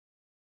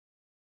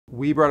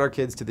We brought our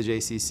kids to the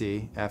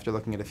JCC after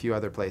looking at a few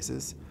other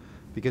places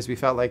because we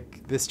felt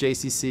like this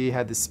JCC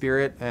had the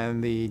spirit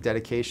and the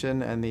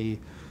dedication and the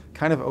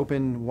kind of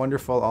open,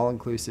 wonderful,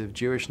 all-inclusive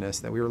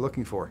Jewishness that we were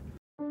looking for.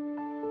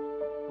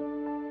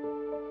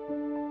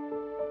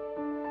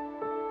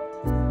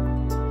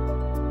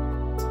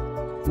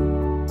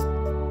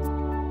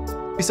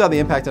 We saw the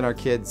impact on our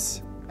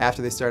kids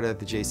after they started at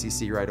the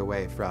JCC right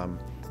away, from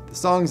the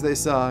songs they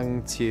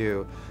sung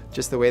to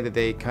just the way that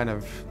they kind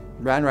of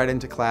ran right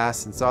into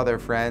class and saw their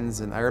friends.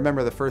 And I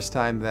remember the first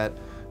time that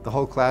the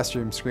whole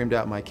classroom screamed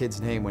out my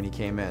kid's name when he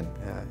came in.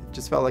 It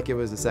just felt like it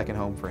was a second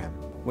home for him.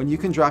 When you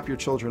can drop your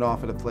children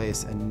off at a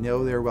place and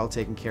know they're well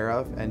taken care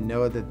of and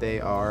know that they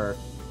are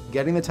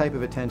getting the type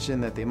of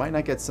attention that they might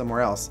not get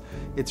somewhere else,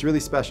 it's really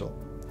special.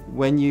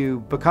 When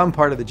you become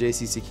part of the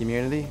JCC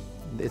community,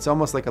 it's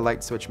almost like a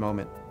light switch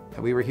moment.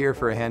 We were here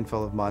for a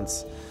handful of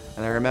months,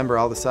 and I remember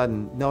all of a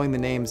sudden knowing the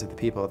names of the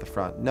people at the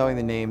front, knowing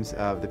the names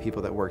of the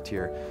people that worked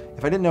here.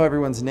 If I didn't know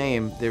everyone's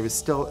name, there was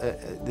still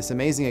this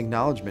amazing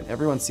acknowledgement.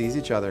 Everyone sees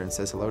each other and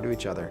says hello to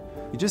each other.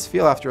 You just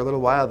feel after a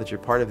little while that you're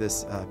part of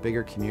this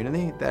bigger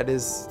community that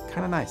is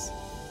kind of nice.